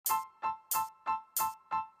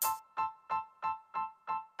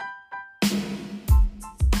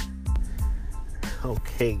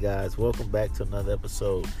Okay, guys, welcome back to another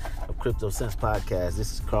episode of Crypto Sense Podcast.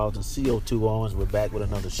 This is Carlton CO2 Owens. We're back with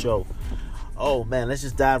another show. Oh man, let's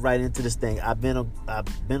just dive right into this thing. I've been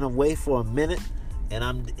away for a minute, and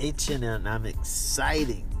I'm itching, and I'm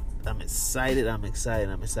excited. I'm excited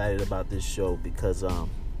about this show because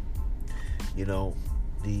the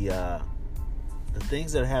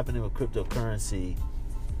things that are happening with cryptocurrency,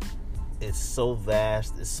 it's so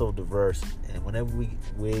vast, it's so diverse, and whenever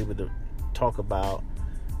we're able to talk about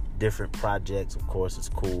different projects, of course, it's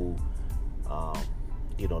cool.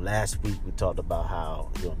 Last week we talked about how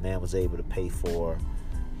a man was able to pay for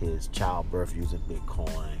his childbirth using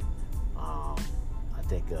Bitcoin. I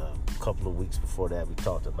think a couple of weeks before that we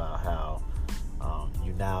talked about how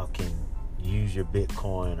you now can use your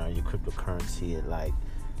Bitcoin or your cryptocurrency at like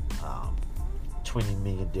 20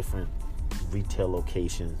 million different retail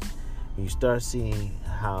locations. When you start seeing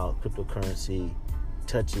how cryptocurrency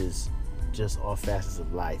touches just all facets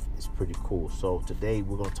of life, it's pretty cool. So today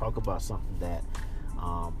we're going to talk about something that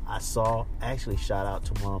I saw. Actually, shout out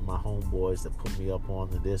to one of my homeboys that put me up on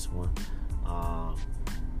this one.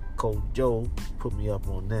 Coach Joe put me up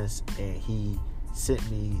on this, and he sent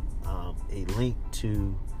me a link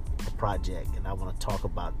to a project, and I want to talk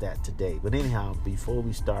about that today. But anyhow, before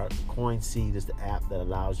we start, CoinSeed is the app that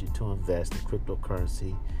allows you to invest in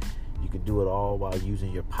cryptocurrency. You can do it all while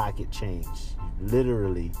using your pocket change. You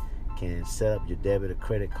literally can set up your debit or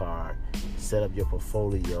credit card, set up your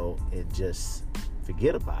portfolio, and just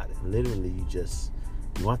forget about it. Literally, you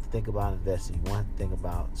want to think about investing. You want to think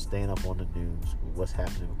about staying up on the news with what's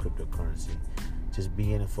happening with cryptocurrency. Just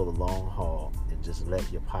be in it for the long haul and just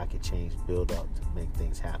let your pocket change build up to make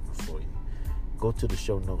things happen for you. Go to the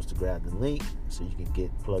show notes to grab the link so you can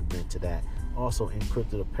get plugged into that. Also,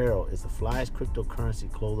 Encrypted Apparel is the flyest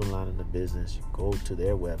cryptocurrency clothing line in the business. You go to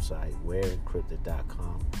their website,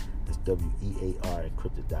 wearencrypted.com. That's WEAR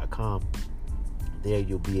encrypted.com. There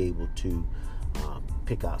you'll be able to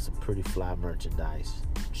pick out some pretty fly merchandise,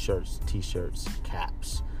 shirts, t-shirts,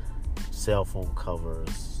 caps, cell phone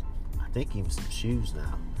covers, I think even some shoes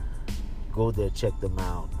now. Go there, check them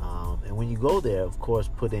out. And when you go there, of course,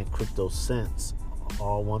 put in Crypto Sense,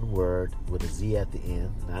 all one word with a Z at the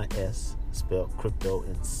end, not an S, spelled crypto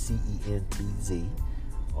and CENTZ,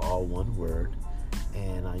 all one word.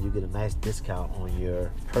 And you get a nice discount on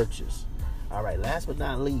your purchase. All right, last but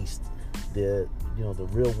not least, the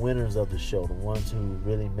real winners of the show, the ones who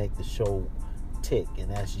really make the show tick, and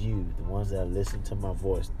that's you, the ones that listen to my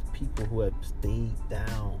voice, the people who have stayed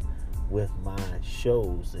down with my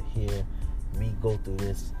shows to hear me go through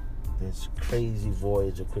this crazy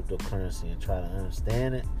voyage of cryptocurrency and try to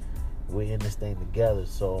understand it. We're in this thing together.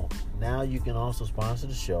 So now you can also sponsor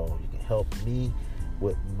the show. You can help me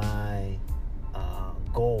with my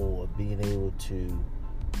goal of being able to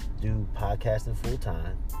do podcasting full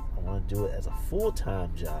time. I want to do it as a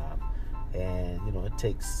full-time job, and it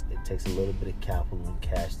takes a little bit of capital and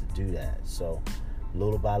cash to do that. So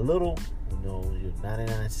little by little, your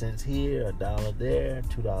 99 cents here, $1 there,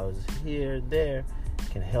 $2 here and there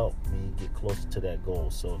can help me get closer to that goal.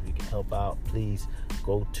 So if you can help out, please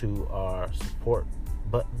go to our support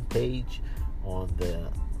button page on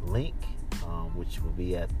the link, which will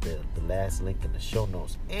be at the last link in the show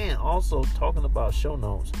notes. And also, talking about show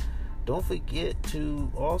notes, don't forget to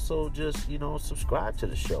also just subscribe to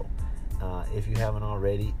the show if you haven't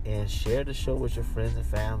already, and share the show with your friends and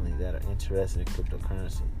family that are interested in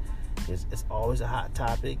cryptocurrency. It's always a hot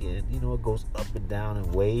topic, and it goes up and down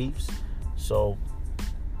in waves. So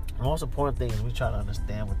the most important thing is we try to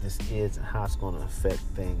understand what this is and how it's going to affect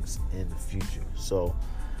things in the future. So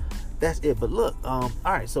that's it. But look, all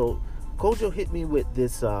right. So Kojo hit me with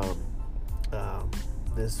this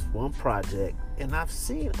this one project, and I've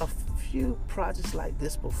seen a few projects like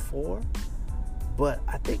this before, but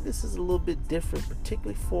I think this is a little bit different,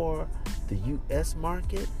 particularly for the U.S.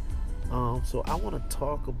 market. So I want to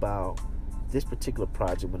talk about this particular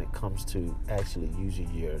project when it comes to actually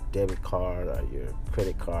using your debit card or your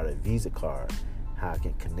credit card or Visa card, how it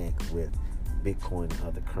can connect with Bitcoin and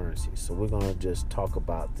other currencies. So we're going to just talk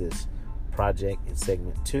about this project in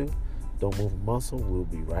segment 2. Don't move a muscle. We'll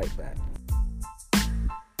be right back.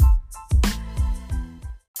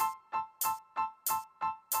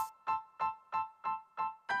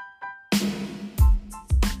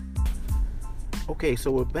 Okay,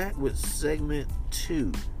 so we're back with segment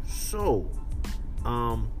 2. So,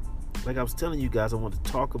 like I was telling you guys, I want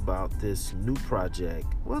to talk about this new project.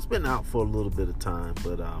 Well, it's been out for a little bit of time,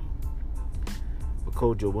 but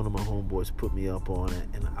Kojo, one of my homeboys, put me up on it,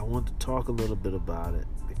 and I want to talk a little bit about it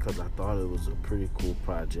because I thought it was a pretty cool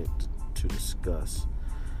project to discuss.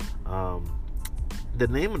 the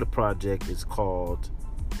name of the project is called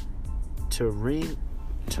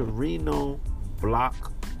Torino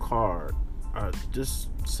Block Card, or just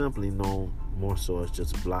simply known more so as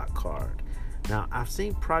just Block Card. Now, I've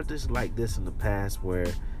seen projects like this in the past where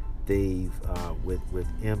they've with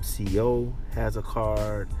MCO has a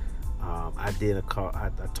card. I did a card. I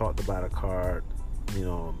talked about a card,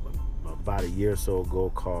 about a year or so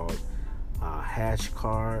ago called Hash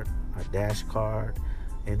Card, a Dash Card,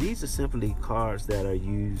 and these are simply cards that are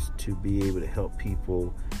used to be able to help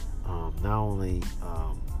people not only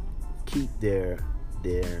keep their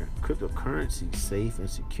cryptocurrency safe and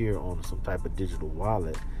secure on some type of digital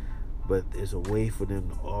wallet, but it's a way for them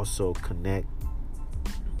to also connect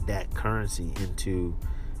that currency into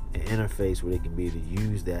an interface where they can be able to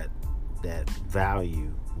use that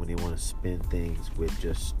value when they want to spend things with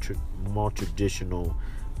just more traditional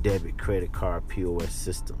debit, credit card, POS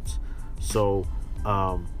systems. So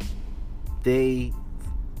the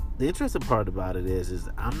interesting part about it is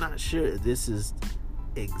I'm not sure if this is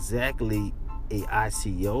exactly a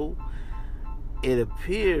ICO. It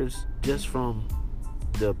appears just from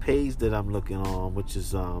the page that I'm looking on, which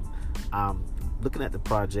is I'm looking at the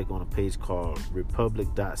project on a page called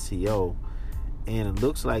republic.co, and it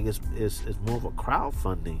looks like it's more of a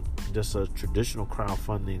crowdfunding, just a traditional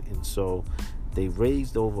crowdfunding. And so they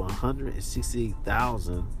raised over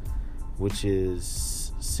 168,000, which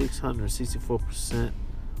is 664%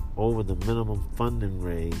 over the minimum funding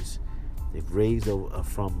raise. They've raised over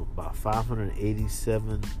from about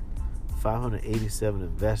 587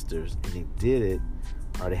 investors, and they did it,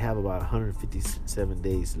 or they have about 157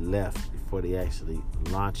 days left before they actually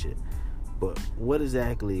launch it. But what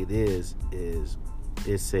exactly it is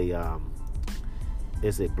it's a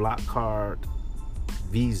block card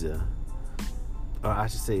Visa, or I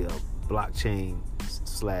should say a blockchain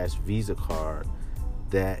 / Visa card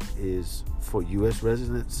that is for U.S.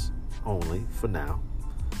 residents only for now,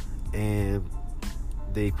 and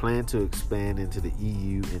they plan to expand into the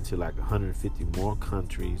EU into like 150 more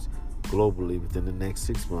countries globally within the next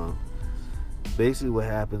 6 months. Basically what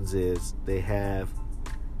happens is they have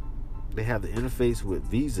the interface with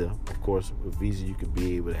Visa. Of course, with Visa you can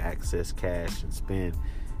be able to access cash and spend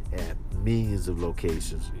at millions of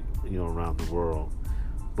locations, around the world.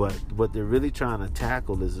 But what they're really trying to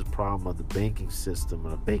tackle is the problem of the banking system,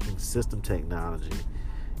 or the banking system technology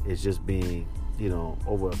is just being,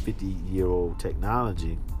 over a 50-year-old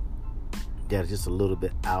technology that is just a little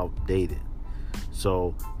bit outdated.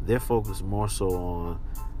 So they're focused more so on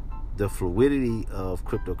the fluidity of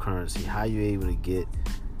cryptocurrency, how you're able to get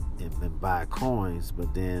and buy coins,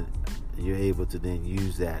 but then you're able to then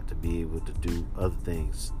use that to be able to do other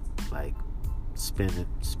things like spend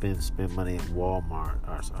money at Walmart,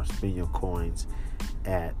 or spend your coins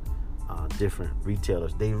at different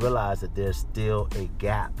retailers. They realize that there's still a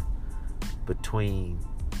gap between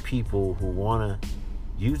people who want to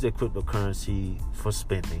use their cryptocurrency for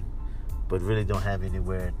spending, but really don't have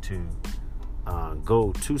anywhere to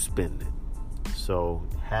go to spend it. So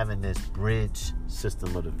having this bridge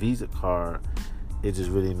system of the Visa card, it just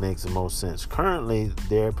really makes the most sense. Currently,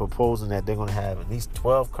 they're proposing that they're going to have at least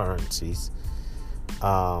 12 currencies,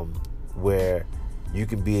 where you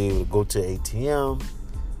can be able to go to ATM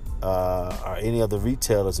or any other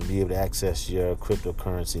retailers and be able to access your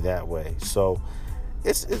cryptocurrency that way. So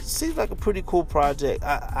it seems like a pretty cool project.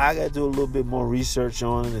 I got to do a little bit more research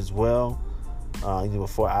on it as well,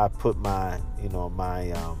 before I put my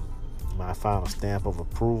final stamp of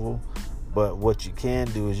approval. But what you can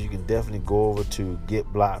do is you can definitely go over to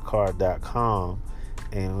getblockcard.com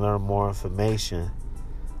and learn more information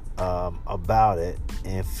about it,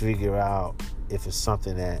 and figure out if it's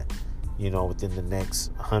something that, within the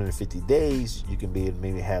next 150 days, you can be able to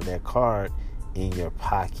maybe have that card in your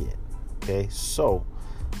pocket. Okay, so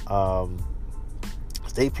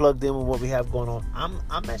stay plugged in with what we have going on. I'm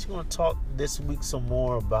actually going to talk this week some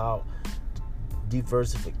more about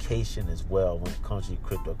diversification as well when it comes to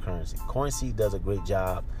cryptocurrency. CoinSeed does a great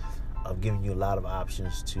job of giving you a lot of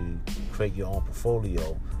options to create your own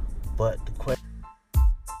portfolio, but the question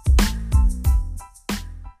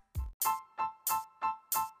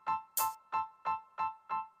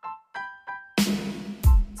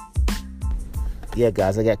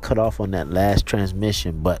guys, I got cut off on that last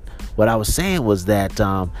transmission, but what I was saying was that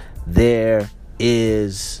there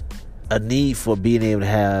is a need for being able to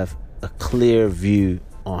have a clear view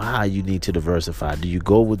on how you need to diversify. Do you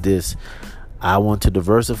go with this I want to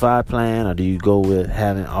diversify plan, or do you go with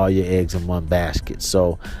having all your eggs in one basket?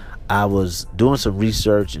 So I was doing some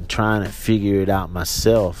research and trying to figure it out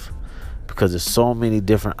myself, because there's so many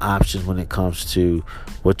different options when it comes to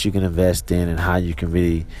what you can invest in and how you can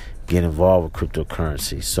really get involved with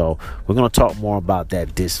cryptocurrency. So we're going to talk more about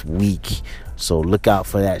that this week. So look out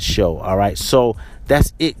for that show. All right. So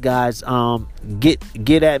that's it, guys.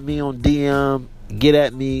 Get at me on DM. Get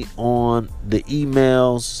at me on the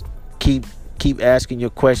emails. Keep asking your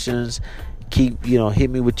questions. Hit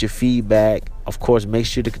me with your feedback. Of course, make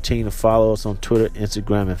sure to continue to follow us on Twitter,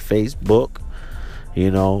 Instagram, and Facebook.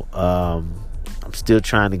 I'm still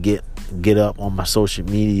trying to get up on my social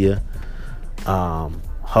media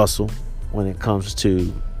hustle when it comes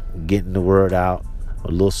to getting the word out.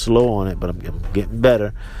 A little slow on it, but I'm getting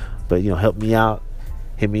better. But help me out.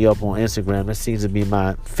 Hit me up on Instagram. That seems to be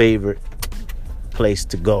my favorite place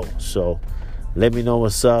to go. So let me know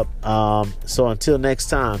what's up. So until next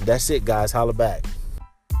time, that's it, guys. Holla back.